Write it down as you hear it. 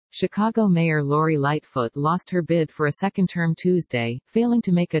Chicago Mayor Lori Lightfoot lost her bid for a second term Tuesday, failing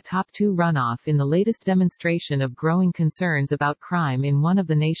to make a top two runoff in the latest demonstration of growing concerns about crime in one of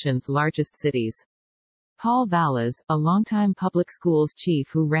the nation's largest cities. Paul Vallas, a longtime public schools chief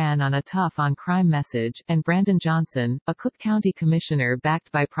who ran on a tough-on-crime message, and Brandon Johnson, a Cook County commissioner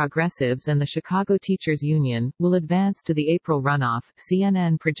backed by progressives and the Chicago Teachers Union, will advance to the April runoff.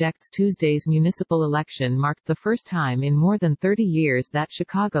 CNN projects Tuesday's municipal election marked the first time in more than 30 years that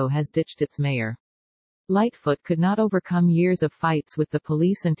Chicago has ditched its mayor. Lightfoot could not overcome years of fights with the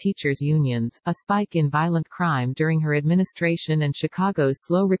police and teachers unions, a spike in violent crime during her administration and Chicago's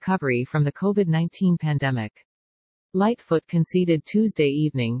slow recovery from the COVID-19 pandemic. Lightfoot conceded Tuesday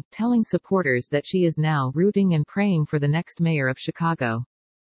evening, telling supporters that she is now rooting and praying for the next mayor of Chicago.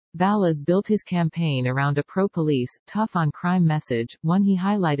 Vallas built his campaign around a pro-police, tough-on-crime message, one he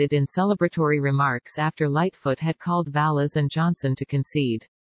highlighted in celebratory remarks after Lightfoot had called Vallas and Johnson to concede.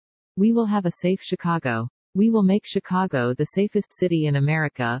 "We will have a safe Chicago. We will make Chicago the safest city in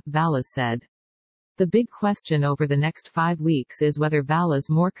America," Vallas said. The big question over the next 5 weeks is whether Vallas'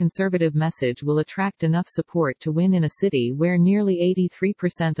 more conservative message will attract enough support to win in a city where nearly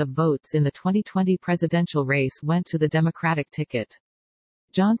 83% of votes in the 2020 presidential race went to the Democratic ticket.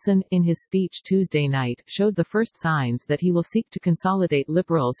 Johnson, in his speech Tuesday night, showed the first signs that he will seek to consolidate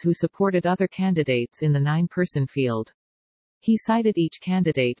liberals who supported other candidates in the 9-person field. He cited each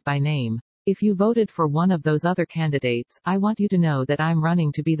candidate by name. "If you voted for one of those other candidates, I want you to know that I'm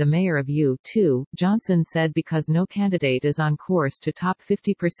running to be the mayor of you, too," Johnson said. Because no candidate is on course to top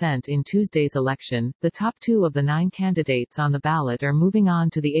 50% in Tuesday's election, the top 2 of the 9 candidates on the ballot are moving on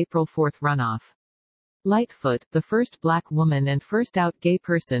to the April 4 runoff. Lightfoot, the first black woman and first out gay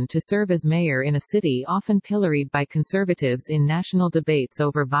person to serve as mayor in a city often pilloried by conservatives in national debates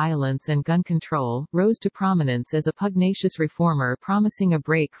over violence and gun control, rose to prominence as a pugnacious reformer promising a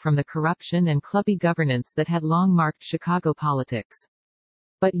break from the corruption and clubby governance that had long marked Chicago politics.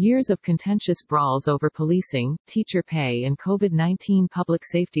 But years of contentious brawls over policing, teacher pay and COVID-19 public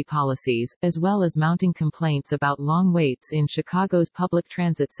safety policies, as well as mounting complaints about long waits in Chicago's public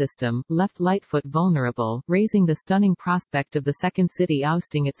transit system, left Lightfoot vulnerable, raising the stunning prospect of the second city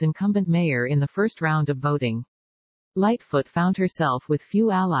ousting its incumbent mayor in the first round of voting. Lightfoot found herself with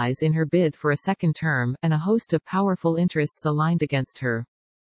few allies in her bid for a second term, and a host of powerful interests aligned against her.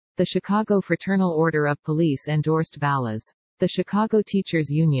 The Chicago Fraternal Order of Police endorsed Vallas. The Chicago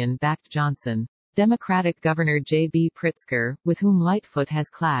Teachers Union backed Johnson. Democratic Governor J.B. Pritzker, with whom Lightfoot has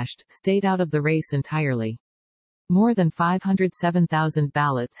clashed, stayed out of the race entirely. More than 507,000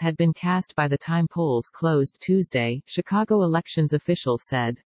 ballots had been cast by the time polls closed Tuesday, Chicago elections officials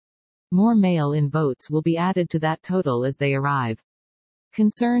said. More mail-in votes will be added to that total as they arrive.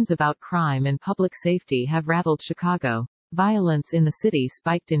 Concerns about crime and public safety have rattled Chicago. Violence in the city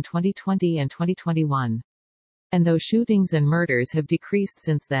spiked in 2020 and 2021. And though shootings and murders have decreased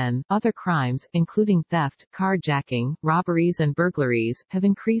since then, other crimes, including theft, carjacking, robberies and burglaries, have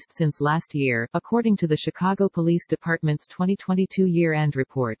increased since last year, according to the Chicago Police Department's 2022 year-end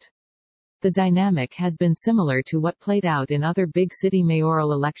report. The dynamic has been similar to what played out in other big city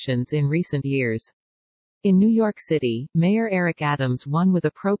mayoral elections in recent years. In New York City, Mayor Eric Adams won with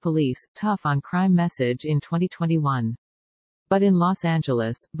a pro-police, tough-on-crime message in 2021. But in Los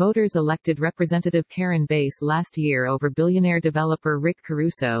Angeles, voters elected Representative Karen Bass last year over billionaire developer Rick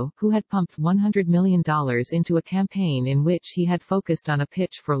Caruso, who had pumped $100 million into a campaign in which he had focused on a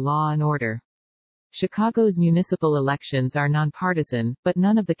pitch for law and order. Chicago's municipal elections are nonpartisan, but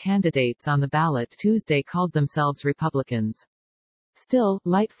none of the candidates on the ballot Tuesday called themselves Republicans. Still,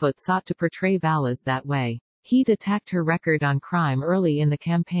 Lightfoot sought to portray Vallas that way. He'd attacked her record on crime early in the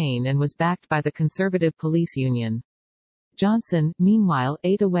campaign and was backed by the conservative police union. Johnson, meanwhile,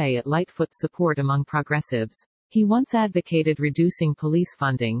 ate away at Lightfoot's support among progressives. He once advocated reducing police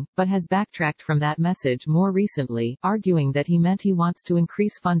funding, but has backtracked from that message more recently, arguing that he meant he wants to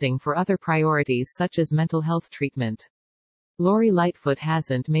increase funding for other priorities such as mental health treatment. Lori Lightfoot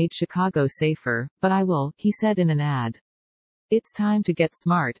hasn't made Chicago safer, but I will, he said in an ad. It's time to get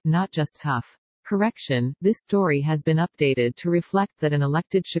smart, not just tough. Correction, this story has been updated to reflect that an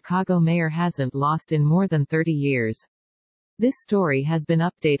elected Chicago mayor hasn't lost in more than 30 years. This story has been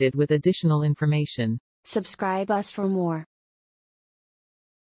updated with additional information. Subscribe us for more.